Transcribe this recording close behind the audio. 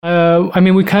I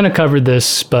mean, we kind of covered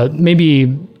this, but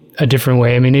maybe a different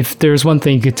way. I mean, if there's one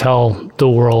thing you could tell the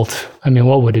world, I mean,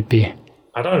 what would it be?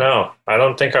 I don't know. I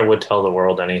don't think I would tell the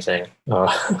world anything.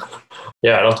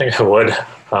 Yeah, I don't think I would.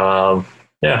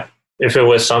 Yeah, if it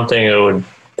was something, it would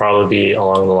probably be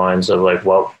along the lines of like,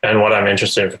 what I'm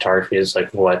interested in photography is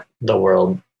like what the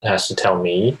world has to tell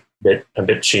me. A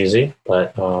bit cheesy,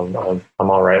 but I'm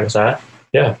all right with that.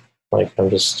 Yeah, like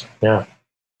yeah.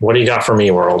 What do you got for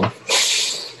me, world?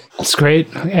 That's great.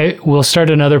 We'll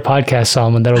start another podcast,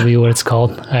 Solomon. That'll be what it's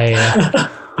called.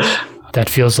 That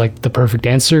feels like the perfect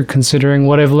answer, considering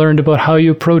what I've learned about how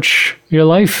you approach your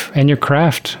life and your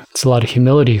craft. It's a lot of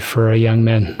humility for a young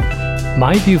man.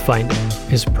 My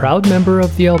Viewfinder is a proud member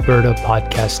of the Alberta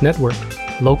Podcast Network,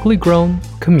 locally grown,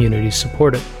 community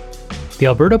supported. The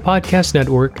Alberta Podcast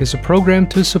Network is a program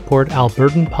to support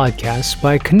Albertan podcasts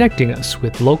by connecting us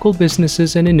with local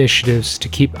businesses and initiatives to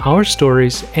keep our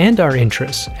stories and our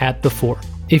interests at the fore.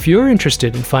 If you're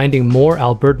interested in finding more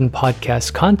Albertan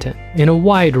podcast content in a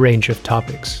wide range of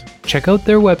topics, check out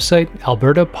their website,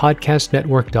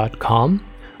 albertapodcastnetwork.com,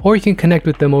 or you can connect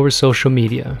with them over social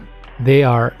media. They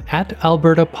are at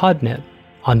Alberta Podnet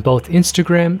on both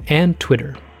Instagram and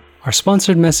Twitter. Our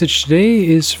sponsored message today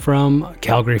is from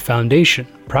Calgary Foundation,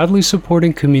 proudly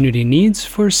supporting community needs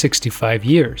for 65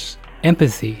 years.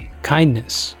 Empathy,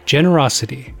 kindness,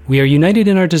 generosity. We are united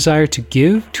in our desire to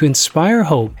give, to inspire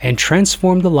hope, and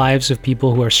transform the lives of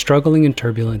people who are struggling in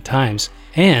turbulent times.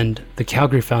 And the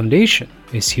Calgary Foundation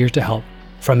is here to help.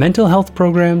 From mental health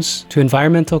programs to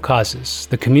environmental causes,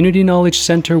 the Community Knowledge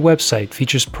Center website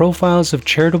features profiles of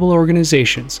charitable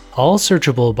organizations, all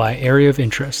searchable by area of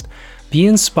interest. Be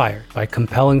inspired by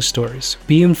compelling stories.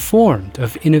 Be informed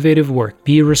of innovative work.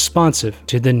 Be responsive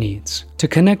to the needs. To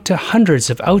connect to hundreds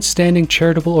of outstanding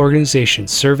charitable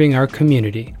organizations serving our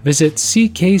community, visit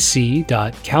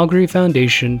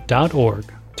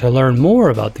ckc.calgaryfoundation.org. To learn more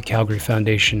about the Calgary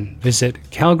Foundation, visit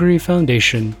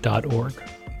calgaryfoundation.org.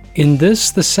 In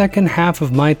this, the second half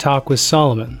of my talk with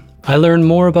Solomon, I learned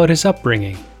more about his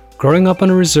upbringing. Growing up on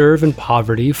a reserve in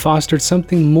poverty fostered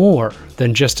something more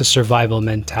than just a survival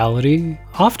mentality.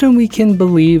 Often we can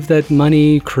believe that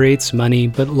money creates money,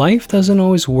 but life doesn't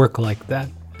always work like that.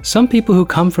 Some people who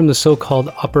come from the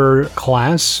so-called upper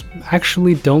class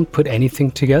actually don't put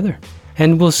anything together.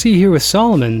 And we'll see here with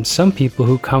Solomon, some people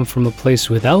who come from a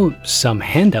place without some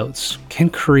handouts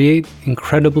can create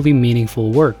incredibly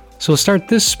meaningful work. So we'll start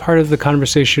this part of the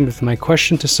conversation with my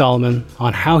question to Solomon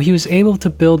on how he was able to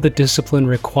build the discipline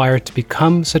required to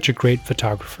become such a great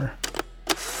photographer.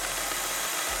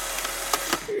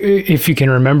 If you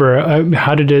can remember,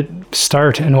 how did it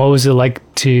start and what was it like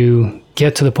to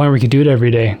get to the point where you could do it every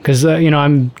day? Because,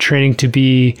 I'm training to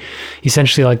be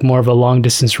essentially like more of a long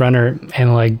distance runner.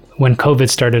 And like when COVID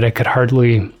started, I could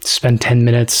hardly spend 10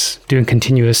 minutes doing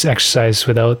continuous exercise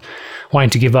without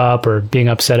wanting to give up or being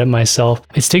upset at myself.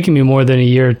 It's taken me more than a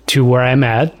year to where I'm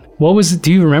at.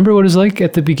 Do you remember what it was like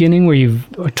at the beginning where you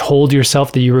told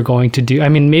yourself that you were going to do, I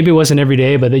mean, maybe it wasn't every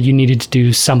day, but that you needed to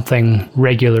do something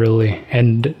regularly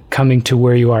and coming to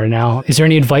where you are now? Is there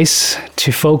any advice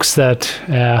to folks that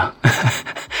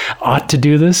ought to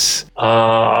do this?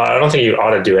 I don't think you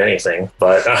ought to do anything,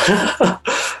 but a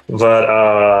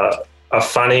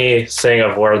funny thing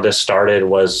of where this started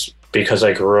was because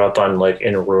I grew up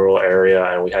in a rural area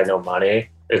and we had no money.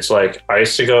 It's like I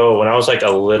used to go, when I was like a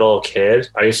little kid,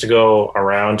 I used to go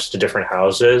around to different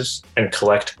houses and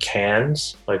collect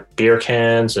cans, like beer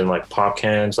cans and like pop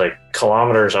cans, like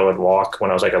kilometers I would walk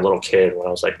when I was like a little kid, when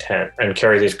I was like 10, and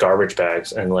carry these garbage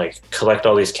bags and like collect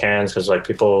all these cans because like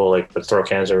people like would throw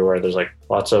cans everywhere. There's like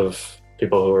lots of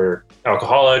people who are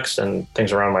alcoholics and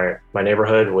things around my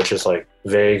neighborhood, which is like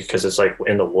vague because it's like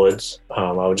in the woods.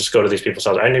 I would just go to these people's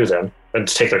houses. I knew them and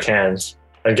just take their cans.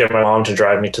 I'd get my mom to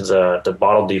drive me to the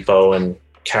bottle depot and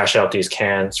cash out these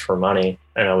cans for money.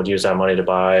 And I would use that money to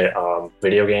buy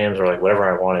video games or like whatever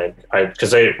I wanted.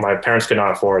 Because my parents could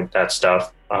not afford that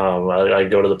stuff.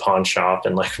 I'd go to the pawn shop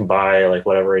and like buy like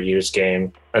whatever used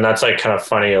game. And that's like kind of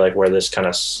funny, like where this kind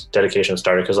of dedication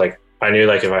started. Because like I knew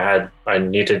like if I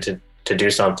needed to do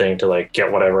something to like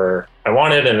get whatever I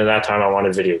wanted. And at that time I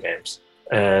wanted video games.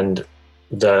 And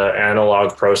the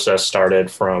analog process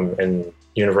started from in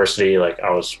university. Like I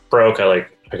was broke. I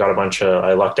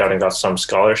lucked out and got some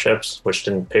scholarships, which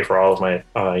didn't pay for all of my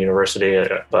university.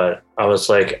 But I was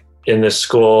like in this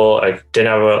school, I didn't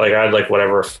have I had like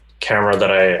whatever camera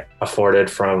that I afforded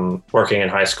from working in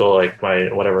high school, like my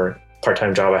whatever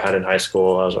part-time job I had in high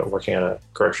school. I was working at a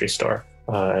grocery store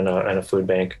and a food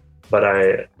bank. but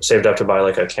I saved up to buy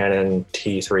like a Canon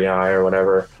T3i or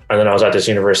whatever. And then I was at this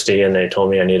university and they told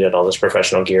me I needed all this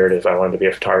professional gear if I wanted to be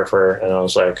a photographer. And I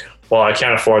was like, well, I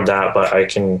can't afford that, but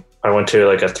I went to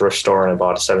like a thrift store and I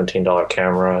bought a $17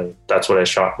 camera, and that's what I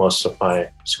shot most of my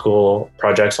school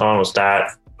projects on, was that.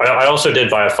 I also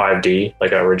did buy a 5D,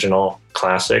 like an original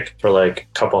classic, for like a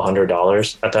couple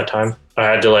 $100 at that time.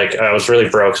 I was really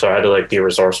broke, so I had to like be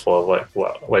resourceful of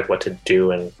what to do,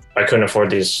 and I couldn't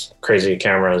afford these crazy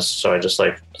cameras, so I just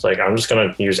I'm just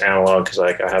gonna use analog because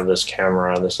like I have this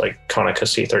camera, this like Konica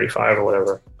C35 or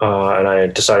whatever, and I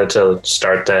decided to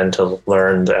start then to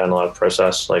learn the analog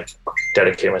process, like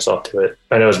dedicate myself to it.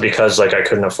 And it was because like I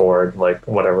couldn't afford like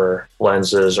whatever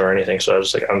lenses or anything, so I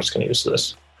was like, I'm just gonna use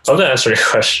this. I hope that answered your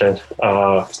question.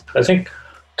 I think it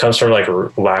comes from like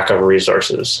lack of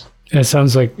resources. It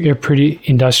sounds like you're pretty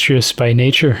industrious by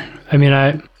nature. I mean,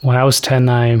 when I was 10,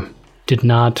 I did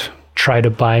not try to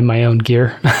buy my own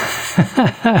gear.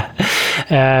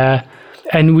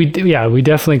 And we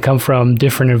definitely come from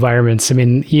different environments. I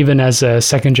mean, even as a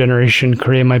second generation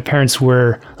Korean, my parents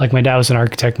were, like, my dad was an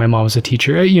architect, my mom was a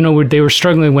teacher. You know, they were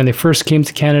struggling when they first came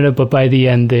to Canada, but by the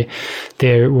end,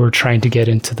 they were trying to get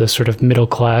into the sort of middle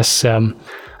class. And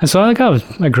so I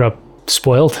grew up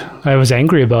spoiled. I was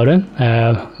angry about it,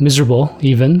 miserable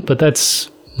even, but that's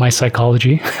my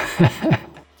psychology.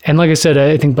 And like I said,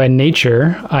 I think by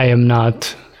nature, I am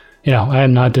not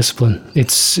disciplined.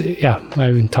 I've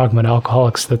been talking about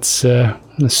alcoholics.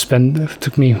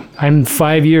 I'm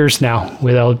 5 years now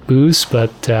without booze,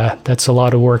 but that's a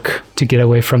lot of work to get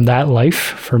away from that life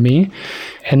for me.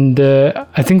 And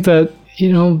I think that,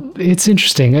 you know, it's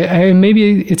interesting.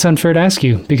 Maybe it's unfair to ask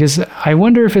you, because I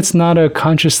wonder if it's not a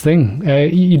conscious thing.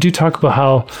 You do talk about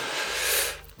how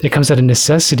it comes out of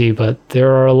necessity, but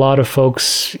there are a lot of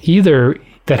folks either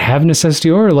that have necessity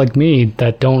or like me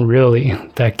that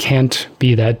can't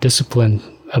be that disciplined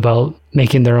about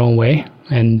making their own way.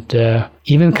 And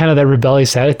even kind of that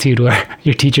rebellious attitude where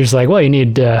your teacher's like, well, you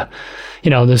need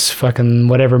this fucking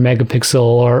whatever megapixel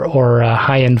or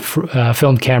high-end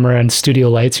film camera and studio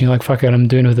lights. And you're like, fuck it, I'm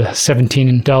doing it with a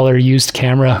 $17 used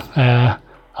camera.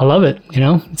 I love it. You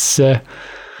know, it's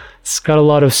got a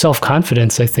lot of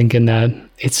self-confidence, I think, in that.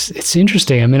 It's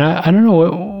interesting. I mean, I don't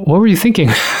know, what were you thinking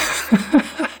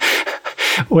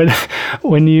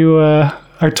when you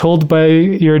are told by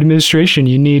your administration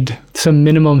you need some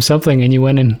minimum something and you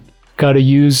went and got a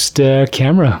used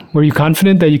camera? Were you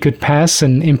confident that you could pass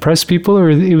and impress people,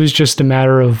 or it was just a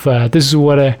matter of this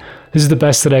is the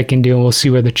best that I can do and we'll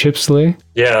see where the chips lay?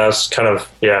 Yeah, that's kind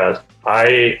of,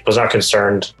 I was not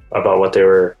concerned about what they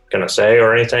were going to say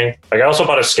or anything. Like, I also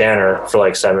bought a scanner for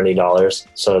like $70.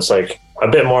 So it's like a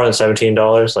bit more than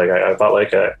 $17. Like I bought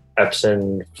like a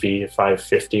Epson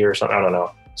V550 or something. I don't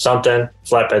know. Something,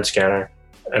 flatbed scanner.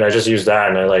 And I just used that,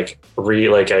 and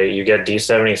you get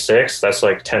D76, that's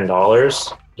like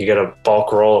 $10. You get a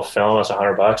bulk roll of film, that's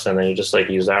 $100, and then you just like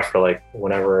use that for like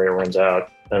whenever it runs out.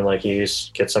 And like you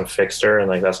get some fixture, and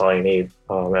like that's all you need.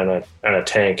 And a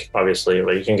tank, obviously,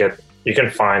 but you can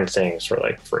find things for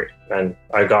like free. And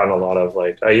I've gotten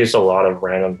I used a lot of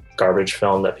random garbage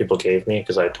film that people gave me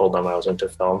because I told them I was into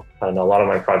film. And a lot of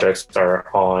my projects are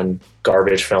on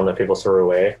garbage film that people threw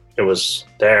away. It was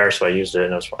there, so I used it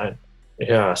and it was fine.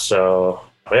 Yeah, so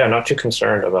not too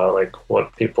concerned about like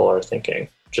what people are thinking.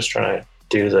 Just trying to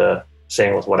do the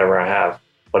same with whatever I have,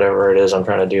 whatever it is I'm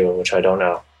trying to do, which I don't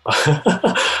know.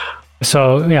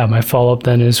 So my follow-up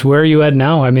then is, where are you at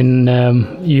now? I mean,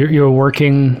 you're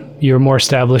working, you're more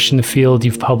established in the field,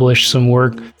 you've published some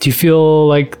work. Do you feel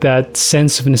like that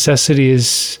sense of necessity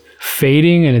is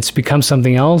fading and it's become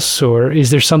something else? Or is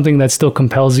there something that still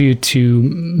compels you to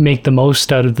make the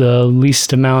most out of the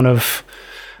least amount of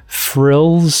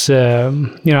frills,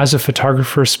 as a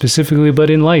photographer specifically, but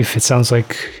in life? It sounds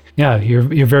like,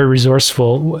 you're very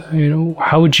resourceful. You know,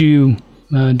 how would you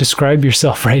describe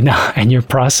yourself right now and your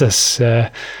process?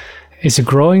 Is it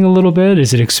growing a little bit?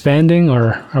 Is it expanding,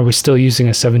 or are we still using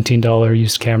a $17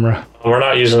 used camera? We're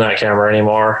not using that camera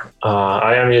anymore.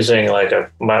 I am using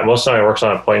most of my work's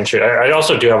on a point and shoot. I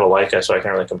also do have a Leica, so I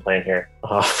can't really complain here.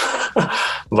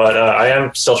 But I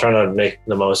am still trying to make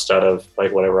the most out of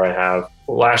like whatever I have.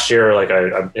 Last year,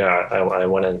 I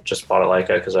went and just bought a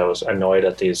Leica because I was annoyed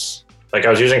at these. Like,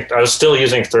 I was still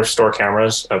using thrift store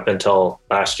cameras up until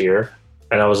last year.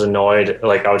 And I was annoyed,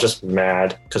 like I was just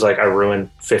mad because like I ruined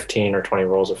 15 or 20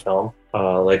 rolls of film.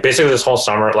 Like basically this whole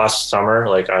last summer,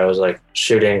 like I was like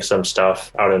shooting some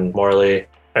stuff out in Morley,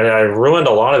 and I ruined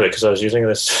a lot of it because I was using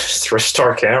this thrift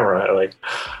store camera. Like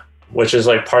which is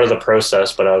like part of the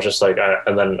process. But I was just like,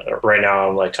 and then right now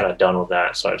I'm like kind of done with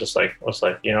that. So I just like was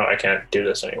like, I can't do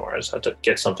this anymore. I just have to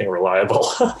get something reliable.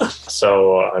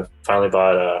 So I finally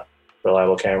bought a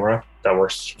reliable camera that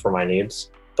works for my needs.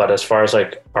 But as far as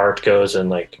like art goes and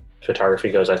like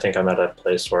photography goes, I think I'm at a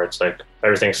place where it's like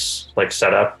everything's like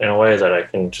set up in a way that I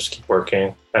can just keep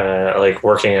working, like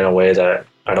working in a way that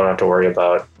I don't have to worry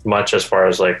about much as far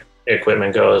as like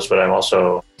equipment goes. But I'm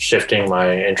also shifting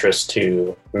my interest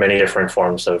to many different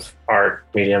forms of art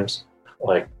mediums,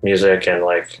 like music, and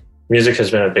like music has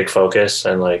been a big focus,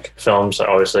 and like films,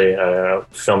 obviously,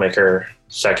 filmmaker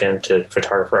second to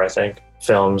photographer, I think.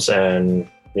 Films and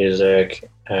music,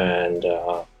 and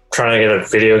trying to get a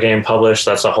video game published,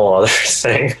 that's a whole other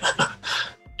thing.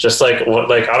 Just like what,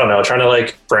 like, I don't know, trying to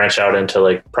like branch out into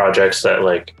like projects that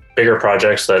like bigger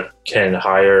projects that can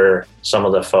hire some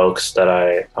of the folks that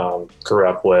I grew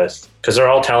up with, because they're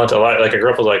all talented. Like I grew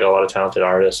up with like a lot of talented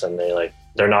artists, and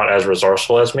they're not as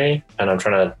resourceful as me, and I'm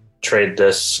trying to trade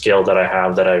this skill that I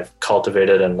have, that I've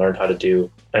cultivated and learned how to do,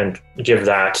 and give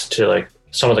that to like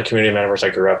some of the community members I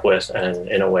grew up with, and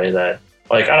in a way that,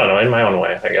 like, I don't know, in my own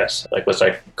way, I guess, like with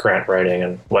like grant writing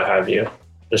and what have you,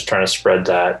 just trying to spread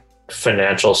that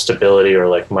financial stability, or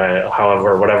like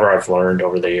whatever I've learned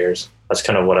over the years. That's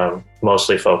kind of what I'm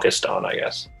mostly focused on, I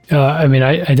guess. I mean,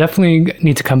 I definitely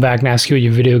need to come back and ask you what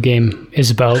your video game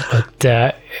is about.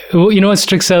 But what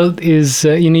sticks out is,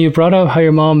 you brought up how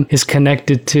your mom is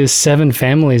connected to 7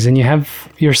 families, and you have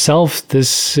yourself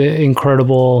this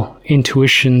incredible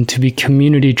intuition to be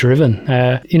community driven.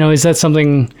 Is that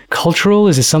something cultural?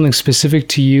 Is it something specific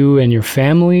to you and your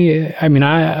family? I mean,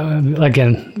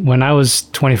 again, when I was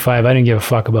 25, I didn't give a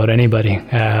fuck about anybody.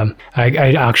 I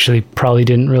actually probably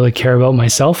didn't really care about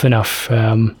myself enough.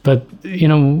 But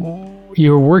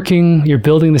you're working, you're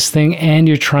building this thing, and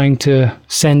you're trying to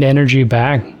send energy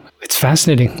back. It's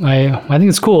fascinating. I think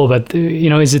it's cool, but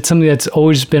is it something that's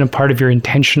always been a part of your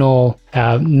intentional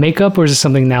makeup, or is it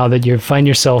something now that you find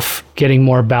yourself getting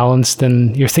more balanced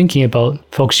than you're thinking about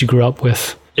folks you grew up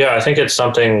with? Yeah, I think it's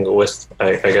something with,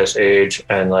 I guess, age,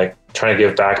 and like trying to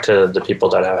give back to the people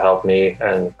that have helped me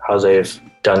and how they've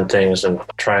done things, and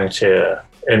trying to,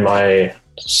 in my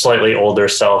slightly older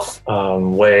self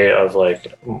way of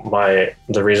like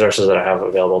the resources that I have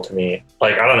available to me.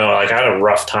 Like, I don't know, like I had a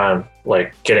rough time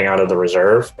like getting out of the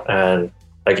reserve, and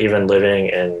like even living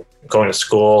and going to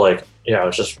school, like,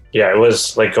 it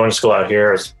was like going to school out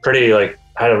here. It's pretty like,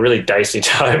 I had a really dicey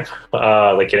time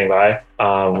like getting by,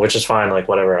 which is fine, like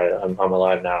whatever, I'm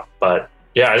alive now. But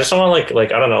yeah, I just don't want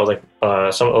like I don't know, like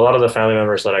a lot of the family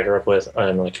members that I grew up with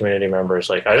and like community members,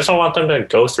 like I just don't want them to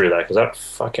go through that, because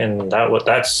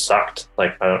that sucked.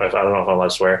 Like I don't know if I'm allowed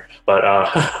to swear, but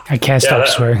I can't stop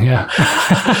swearing.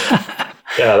 Yeah.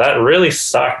 Yeah, that really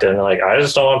sucked, and like I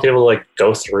just don't want people to like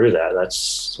go through that.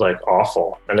 That's like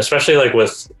awful, and especially like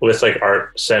with like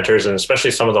art centers, and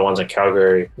especially some of the ones in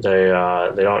Calgary, they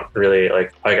don't really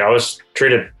like I was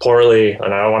treated poorly,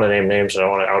 and I don't want to name names, and I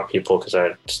don't want to out people because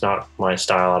it's not my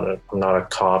style. I'm not a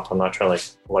cop. I'm not trying to like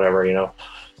whatever,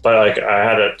 But like I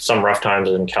had some rough times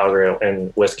in Calgary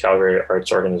and with Calgary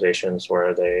arts organizations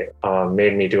where they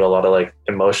made me do a lot of like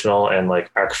emotional and like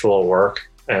actual work,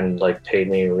 and like paid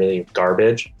me really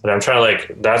garbage. But I'm trying to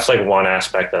like, that's like one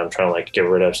aspect that I'm trying to like get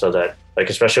rid of, so that like,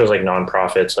 especially with like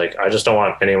nonprofits, like I just don't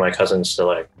want any of my cousins to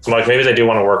like maybe they do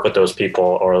want to work with those people,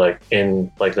 or like in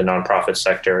like the nonprofit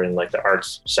sector and like the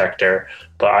arts sector.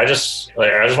 But I just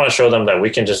want to show them that we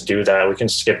can just do that. We can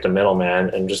skip the middleman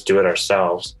and just do it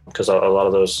ourselves. Because a lot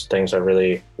of those things are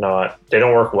really they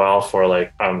don't work well for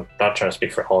like, I'm not trying to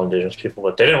speak for all Indigenous people,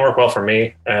 but they didn't work well for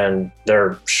me. And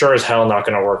they're sure as hell not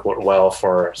going to work well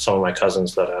for some of my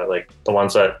cousins that like the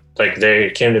ones that like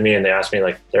they came to me and they asked me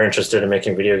like they're interested in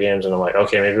making video games. And I'm like,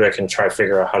 okay, maybe I can try to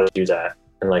figure out how to do that.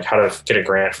 And like how to get a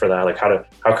grant for that. Like how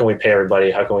can we pay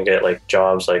everybody? How can we get like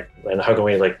jobs? Like, and how can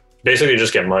we like basically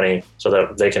just get money so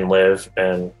that they can live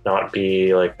and not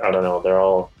be like, I don't know, they're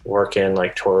all working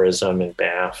like tourism in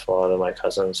Banff. A lot of my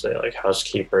cousins, they like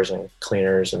housekeepers and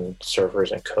cleaners and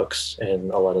servers and cooks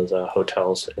in a lot of the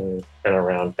hotels in and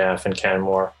around Banff and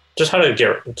Canmore. Just how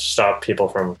to stop people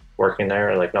from working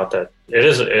there. Like, not that it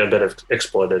is a bit of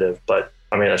exploitative, but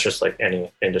I mean, that's just like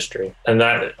any industry. And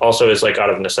that also is like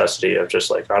out of necessity of just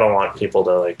like, I don't want people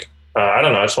to like, I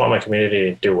don't know, I just want my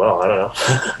community to do well. I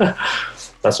don't know.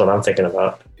 That's what I'm thinking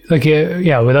about. Like,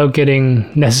 yeah, without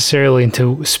getting necessarily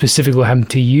into specifically what happened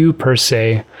to you per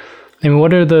se, I mean,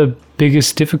 what are the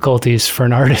biggest difficulties for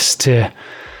an artist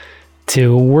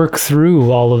to work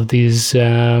through all of these,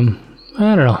 I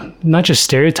don't know, not just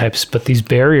stereotypes, but these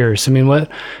barriers? I mean,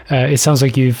 it sounds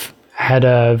like you've had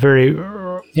a very,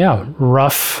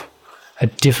 rough a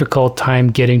difficult time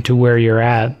getting to where you're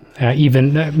at?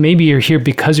 Even maybe you're here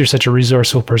because you're such a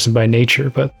resourceful person by nature,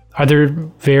 but are there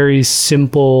very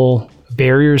simple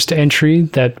barriers to entry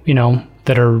that,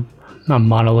 that are not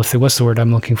monolithic? What's the word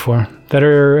I'm looking for? That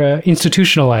are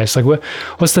institutionalized? Like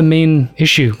what's the main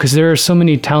issue? Because there are so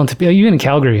many talented people, even in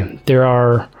Calgary, there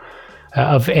are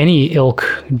of any ilk,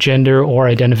 gender, or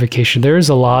identification. There is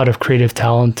a lot of creative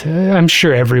talent, I'm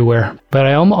sure everywhere. But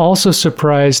I am also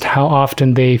surprised how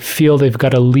often they feel they've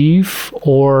got to leave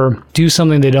or do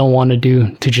something they don't want to do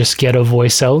to just get a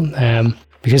voice out.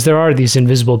 Because there are these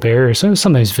invisible barriers,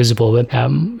 sometimes visible, but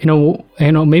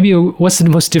maybe what's the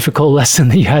most difficult lesson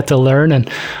that you had to learn, and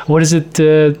what is it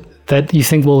that you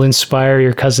think will inspire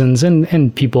your cousins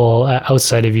and people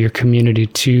outside of your community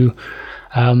to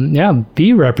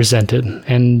be represented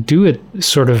and do it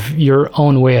sort of your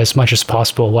own way as much as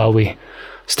possible while we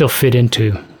still fit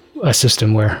into a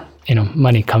system where,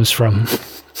 money comes from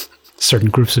certain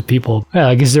groups of people.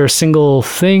 Is there a single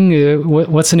thing?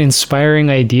 What's an inspiring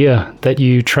idea that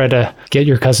you try to get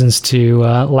your cousins to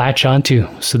latch onto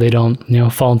so they don't,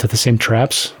 fall into the same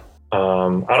traps?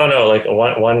 I don't know. Like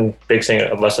one big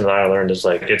lesson that I learned is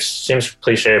like, it seems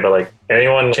cliche, but like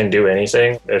anyone can do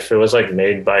anything. If it was like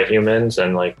made by humans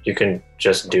and like you can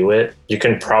just do it, you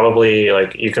can probably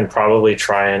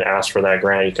try and ask for that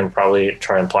grant. You can probably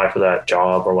try and apply for that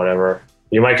job or whatever.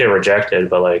 You might get rejected,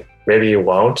 but like maybe you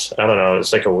won't. I don't know.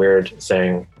 It's like a weird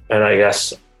thing. And I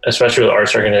guess especially with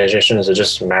arts organizations, it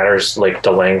just matters like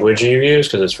the language you use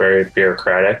because it's very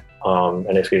bureaucratic.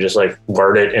 And if you just like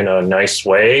word it in a nice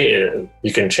way,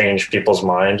 you can change people's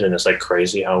minds. And it's like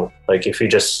crazy how like if you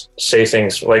just say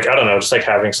things like, I don't know, just like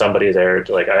having somebody there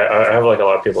to, like I have like a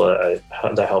lot of people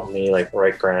that help me like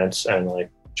write grants and like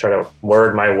try to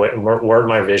word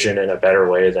my vision in a better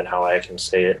way than how I can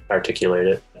say it, articulate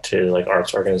it to like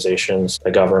arts organizations, the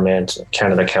government,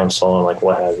 Canada Council, and like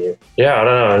what have you. Yeah, I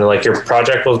don't know. And like your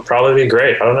project will probably be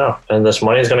great. I don't know. And this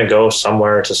money is going to go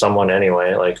somewhere to someone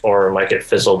anyway, like, or it might get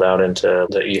fizzled out into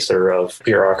the ether of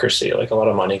bureaucracy. Like a lot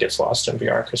of money gets lost in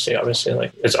bureaucracy, obviously.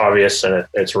 Like it's obvious and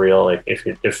it's real. Like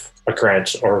if a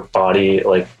grant or body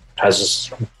like has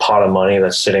this pot of money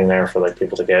that's sitting there for like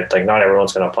people to get, like not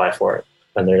everyone's going to apply for it.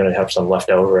 And they're going to have some left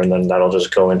over, and then that'll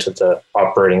just go into the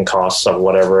operating costs of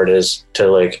whatever it is to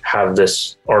like have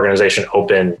this organization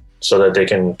open so that they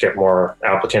can get more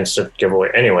applicants to give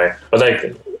away anyway. But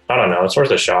like, I don't know, it's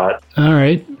worth a shot. All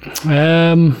right.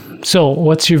 So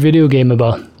what's your video game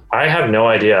about? I have no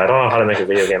idea. I don't know how to make a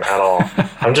video game at all.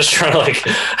 I'm just trying to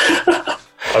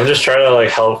like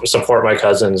help support my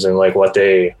cousins and like what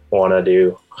they want to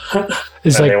do.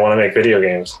 It's and like they want to make video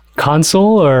games.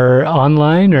 Console or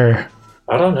online or?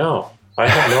 I don't know. I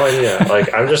have no idea.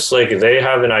 Like, I'm just like, they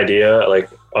have an idea like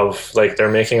of like, they're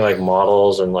making like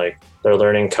models and like they're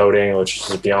learning coding, which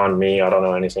is beyond me. I don't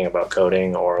know anything about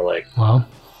coding or like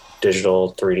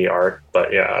digital 3D art,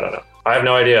 but yeah, I don't know. I have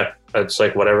no idea. It's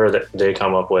like whatever that they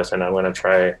come up with, and I'm going to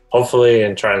try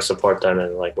and support them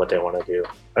in like what they want to do.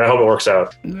 And I hope it works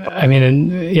out. I mean,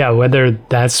 and yeah, whether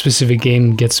that specific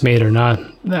game gets made or not,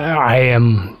 I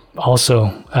am also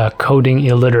coding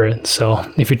illiterate. So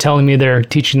if you're telling me they're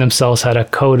teaching themselves how to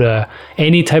code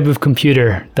any type of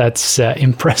computer, that's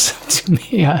impressive to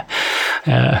me.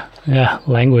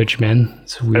 Language, man.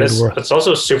 It's a weird world. It's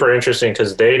also super interesting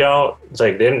because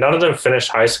none of them finished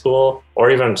high school, or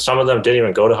even some of them didn't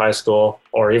even go to high school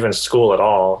or even school at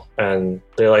all. And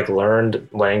they like learned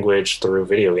language through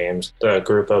video games. The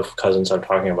group of cousins I'm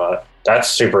talking about, that's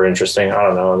super interesting. I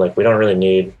don't know. Like we don't really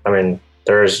need,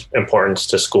 there's importance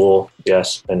to school,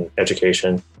 yes, and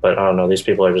education, but I don't know. These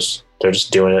people they're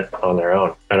just doing it on their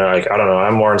own. And I don't know.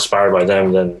 I'm more inspired by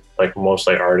them than like most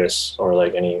like artists or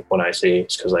like anyone I see.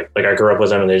 It's because like I grew up with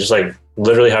them and they just like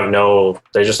literally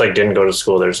they just like didn't go to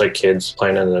school. They're just like kids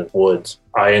playing in the woods.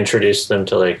 I introduced them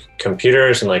to like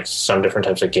computers and like some different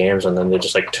types of games, and then they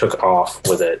just like took off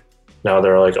with it. Now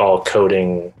they're like all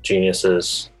coding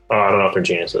geniuses. Oh, I don't know if they're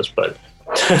geniuses, but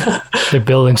they're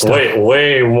building stuff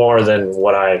way more than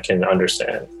what I can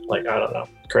understand. Like, I don't know,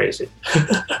 crazy.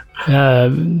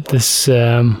 This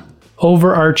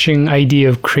overarching idea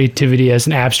of creativity as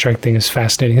an abstract thing is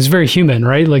fascinating. It's very human,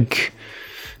 right? Like,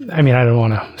 I don't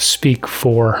want to speak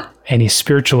for any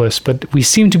spiritualist, but we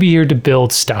seem to be here to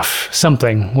build stuff,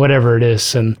 something, whatever it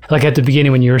is. And like at the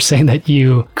beginning, when you were saying that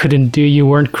you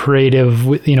weren't creative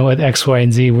with, with X, Y,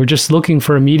 and Z, we're just looking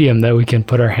for a medium that we can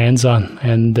put our hands on.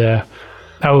 And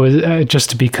I was, just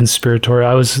to be conspiratorial,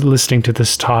 I was listening to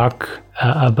this talk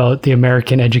about the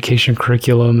American education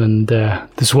curriculum, and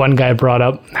this one guy brought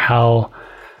up how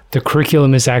the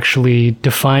curriculum is actually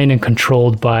defined and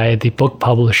controlled by the book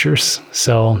publishers.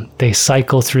 So they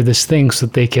cycle through this thing so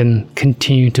that they can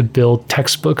continue to build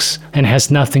textbooks, and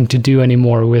has nothing to do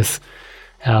anymore with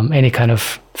any kind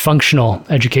of functional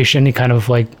education, any kind of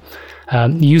like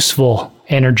useful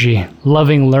energy,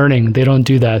 loving learning. They don't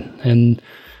do that. And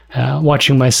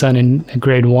watching my son in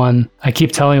grade 1, I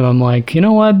keep telling him, I'm like, you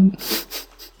know what?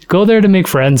 Go there to make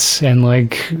friends, and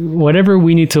like whatever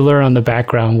we need to learn on the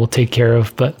background, we'll take care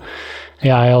of. But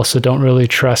yeah, I also don't really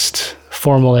trust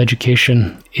formal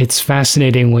education. It's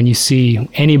fascinating when you see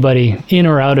anybody in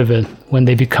or out of it. When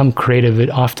they become creative, it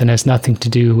often has nothing to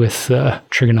do with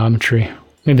trigonometry.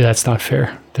 Maybe that's not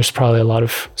fair. There's probably a lot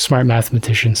of smart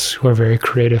mathematicians who are very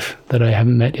creative that I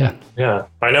haven't met yet. Yeah,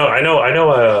 I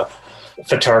know a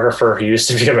photographer who used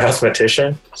to be a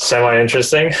mathematician.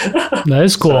 Semi-interesting. That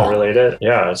is cool. Related.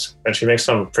 Yeah, and she makes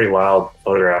some pretty wild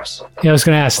photographs. Yeah, I was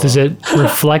going to ask, does it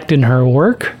reflect in her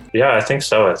work? Yeah, I think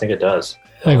so. I think it does.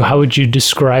 Like, how would you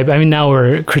describe, I mean, now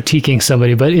we're critiquing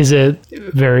somebody, but is it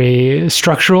very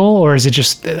structural, or is it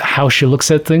just how she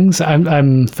looks at things?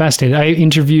 I'm fascinated. I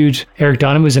interviewed Eric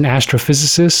Donovan, who's an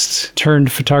astrophysicist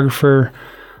turned photographer.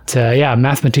 Yeah, a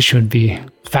mathematician would be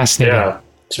fascinating. Yeah.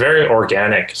 It's very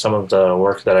organic. Some of the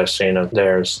work that I've seen of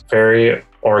theirs, very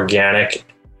organic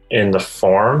in the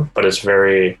form, but it's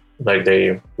very like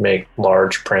they make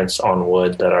large prints on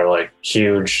wood that are like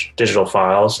huge digital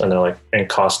files, and they're like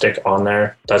encaustic on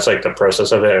there. That's like the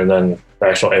process of it. And then the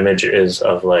actual image is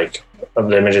of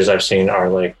the images I've seen are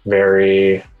like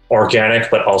very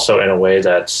organic, but also in a way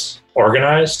that's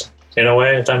organized. In a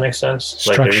way, if that makes sense.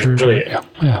 Structured.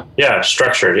 Yeah,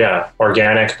 structured. Yeah,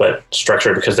 organic, but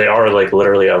structured, because they are like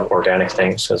literally of organic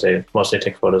things, because they mostly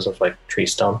take photos of like tree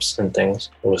stumps and things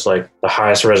with like the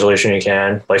highest resolution you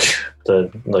can, like the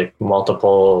like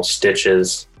multiple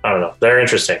stitches. I don't know. They're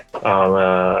interesting.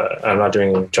 I'm not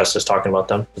doing justice talking about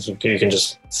them. You can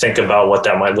just think about what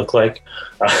that might look like.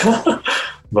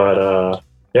 But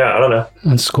yeah, I don't know.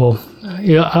 That's cool.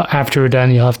 After we're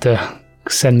done, you'll have to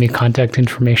send me contact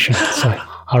information, so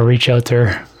I'll reach out to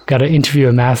her. Got to interview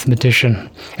a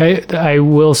mathematician. I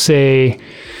will say,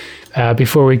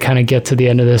 before we kind of get to the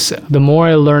end of this, the more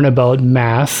I learn about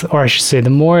math, or I should say, the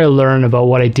more I learn about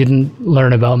what I didn't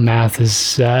learn about math,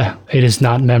 is it is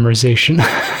not memorization.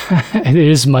 It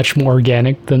is much more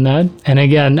organic than that. And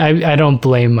again, I don't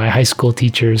blame my high school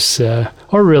teachers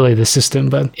or really the system,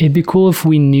 but it'd be cool if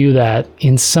we knew that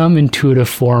in some intuitive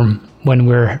form when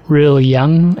we're really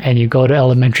young, and you go to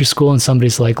elementary school and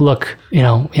somebody's like, look,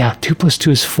 2 + 2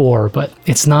 is 4, but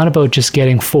it's not about just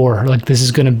getting 4. Like, this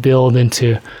is going to build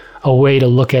into a way to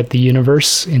look at the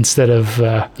universe instead of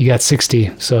you got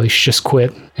 60, so you should just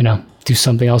quit, do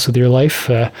something else with your life.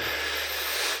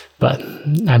 But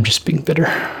I'm just being bitter.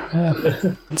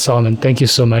 Solomon, thank you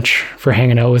so much for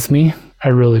hanging out with me. I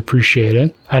really appreciate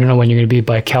it. I don't know when you're going to be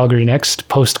by Calgary next,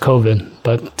 post-COVID,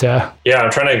 but... Yeah,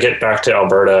 I'm trying to get back to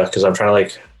Alberta, because I'm trying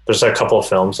to there's a couple of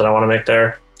films that I want to make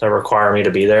there that require me to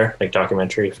be there, like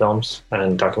documentary films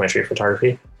and documentary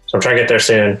photography. So I'm trying to get there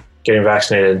soon, getting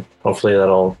vaccinated. Hopefully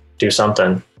that'll do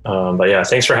something. But yeah,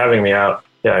 thanks for having me out.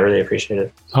 Yeah, I really appreciate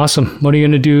it. Awesome. What are you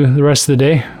going to do the rest of the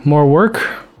day? More work?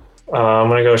 I'm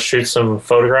going to go shoot some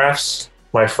photographs.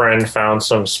 My friend found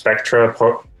some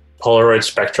Polaroid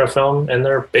Spectra film in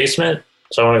their basement,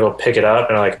 so I want to go pick it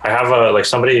up. And I have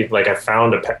I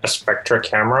found a Spectra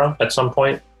camera at some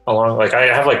point along. I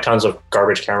have tons of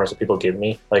garbage cameras that people give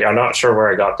me. I'm not sure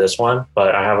where I got this one,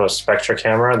 but I have a Spectra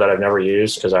camera that I've never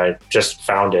used because I just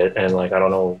found it, and I don't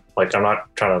know. I'm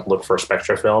not trying to look for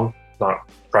Spectra film. Not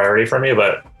priority for me,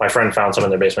 but my friend found some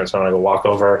in their basement, so I'm gonna go walk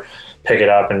over, pick it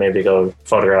up, and maybe go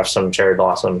photograph some cherry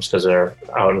blossoms because they're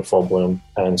out in full bloom,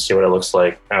 and see what it looks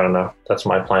like. I don't know. That's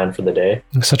my plan for the day.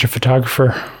 I'm such a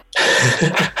photographer.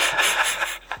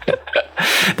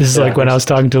 This is like when I was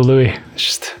talking to Louis. It's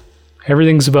just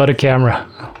everything's about a camera.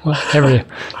 Well, everything.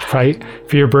 Probably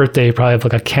for your birthday, you probably have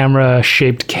a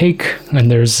camera-shaped cake, and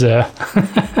there's.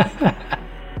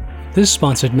 This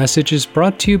sponsored message is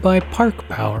brought to you by Park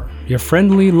Power, your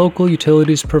friendly local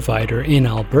utilities provider in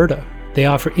Alberta. They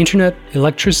offer internet,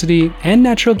 electricity, and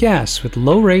natural gas with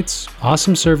low rates,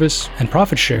 awesome service, and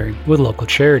profit sharing with local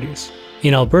charities.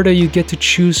 In Alberta, you get to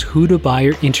choose who to buy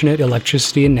your internet,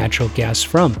 electricity, and natural gas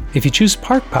from. If you choose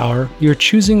Park Power, you're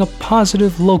choosing a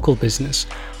positive local business.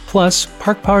 Plus,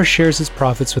 Park Power shares its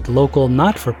profits with local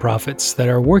not-for-profits that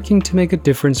are working to make a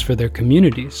difference for their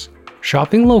communities.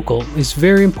 Shopping local is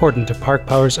very important to Park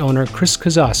Power's owner, Chris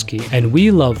Kozowski, and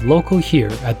we love local here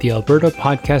at the Alberta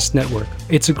Podcast Network.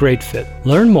 It's a great fit.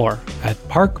 Learn more at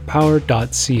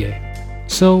parkpower.ca.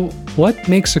 So, what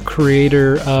makes a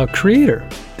creator a creator?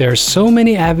 There are so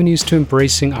many avenues to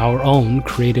embracing our own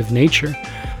creative nature.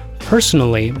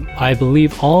 Personally, I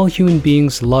believe all human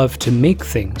beings love to make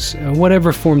things,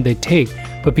 whatever form they take,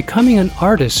 but becoming an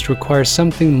artist requires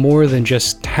something more than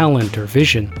just talent or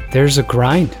vision. There's a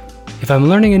grind. If I'm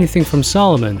learning anything from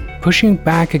Solomon, pushing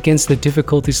back against the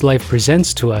difficulties life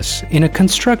presents to us in a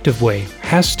constructive way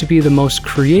has to be the most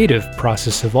creative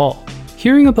process of all.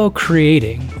 Hearing about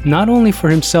creating, not only for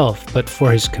himself, but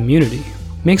for his community,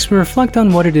 makes me reflect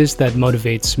on what it is that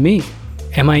motivates me.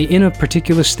 Am I in a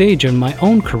particular stage in my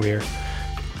own career?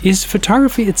 Is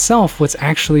photography itself what's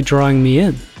actually drawing me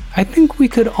in? I think we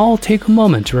could all take a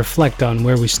moment to reflect on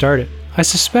where we started. I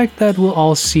suspect that we'll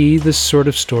all see this sort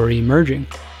of story emerging.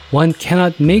 One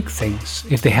cannot make things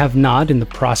if they have not, in the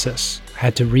process,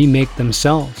 had to remake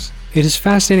themselves. It is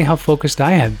fascinating how focused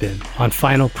I have been on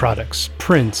final products,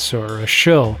 prints, or a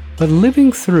show, but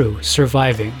living through,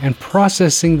 surviving, and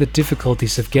processing the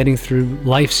difficulties of getting through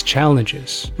life's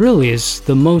challenges really is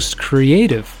the most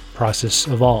creative process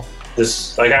of all.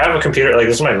 I have a computer,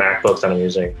 this is my MacBook that I'm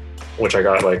using, which I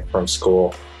got from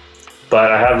school. But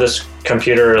I have this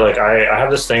computer, I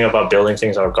have this thing about building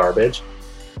things out of garbage.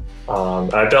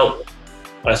 I built,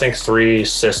 I think, 3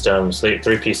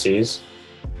 PCs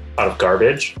out of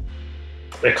garbage.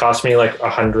 It cost me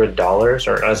 $100,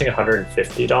 or I think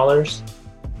 $150.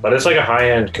 But it's a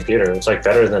high-end computer. It's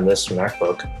better than this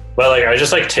MacBook. But I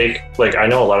just take, I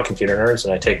know a lot of computer nerds,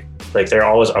 and I take, they're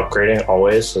always upgrading,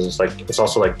 always. So it's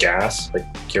also gas,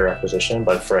 gear acquisition,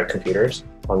 but for computers.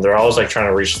 They're always trying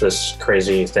to reach this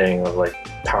crazy thing of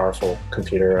powerful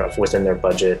computer within their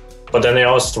budget. But then they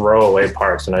always throw away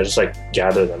parts, and I just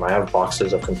gather them. I have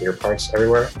boxes of computer parts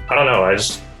everywhere. I don't know. I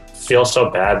just feel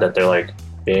so bad that they're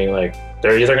being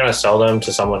they're either going to sell them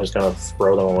to someone who's going to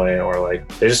throw them away, or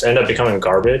they just end up becoming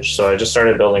garbage. So I just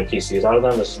started building PCs out of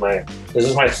them. This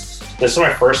is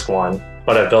my first one,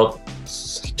 but I built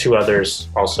 2 others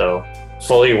also,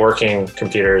 fully working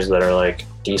computers that are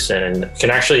decent and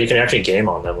you can actually game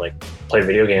on them, play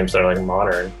video games that are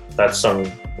modern. That's one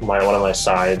of my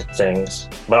side things.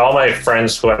 But all my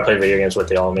friends who I play video games with,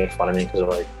 they all make fun of me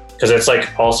because it's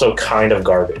also kind of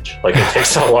garbage. It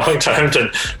takes a long time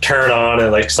to turn on,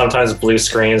 and sometimes blue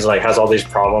screens has all these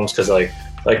problems because my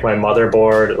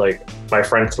motherboard, my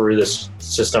friend threw this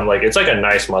system, it's a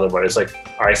nice motherboard. It's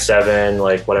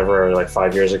i7, whatever,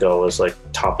 5 years ago was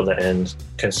top of the end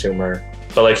consumer.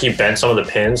 But he bent some of the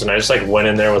pins, and I just went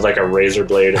in there with a razor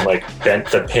blade and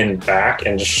bent the pin back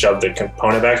and just shoved the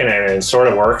component back in, and it sort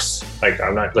of works.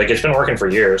 I'm not it's been working for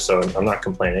years, so I'm not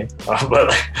complaining.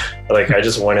 But I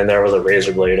just went in there with a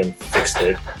razor blade and fixed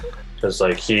it because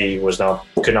he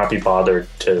could not be bothered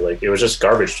to it was just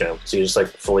garbage to him because he just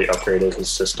fully upgraded his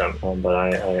system. But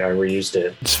I reused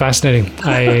it. It's fascinating. What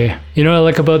I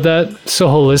like about that, so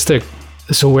holistic,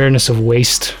 this awareness of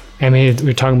waste. I mean,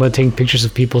 we're talking about taking pictures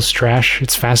of people's trash.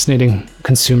 It's fascinating.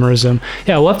 Consumerism.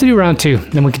 Yeah, we'll have to do round 2.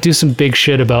 Then we could do some big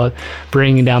shit about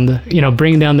bringing down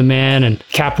the man and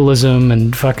capitalism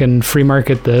and fucking free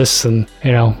market this and,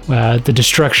 the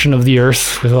destruction of the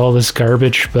earth with all this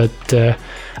garbage. But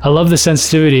I love the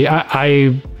sensitivity.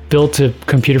 I built a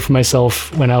computer for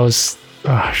myself when I was,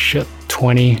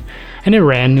 20. And it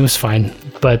ran. It was fine.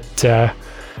 But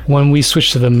when we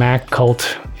switched to the Mac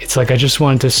cult, it's I just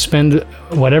wanted to spend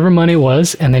whatever money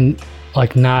was and then I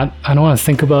don't want to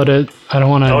think about it. I don't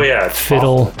want to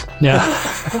fiddle. Awful. Yeah.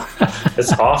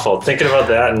 It's awful. Thinking about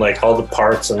that and all the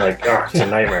parts and it's a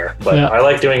nightmare. But I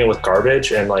like doing it with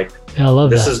garbage and I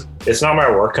love that. It's not my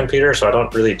work computer, so I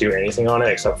don't really do anything on it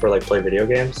except for play video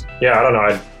games. Yeah, I don't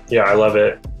know. I love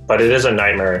it. But it is a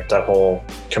nightmare, that whole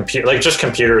computer, just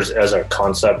computers as a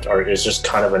concept is just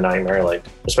kind of a nightmare,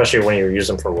 especially when you use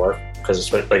them for work. Because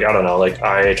it's I don't know,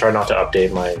 I try not to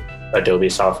update my Adobe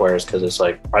softwares because it's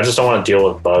I just don't want to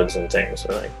deal with bugs and things.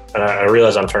 And I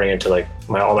realize I'm turning into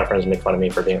all my friends make fun of me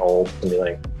for being old and be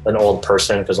an old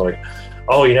person because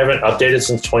oh, you haven't updated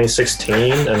since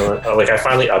 2016? And I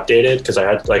finally updated because I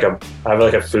had I have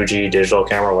a Fuji digital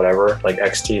camera or whatever,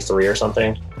 X-T3 or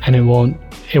something. And it won't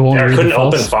I couldn't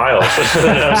open files.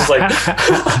 And I was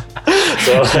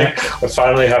so I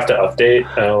finally have to update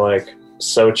and I'm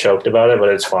so choked about it, but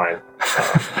it's fine.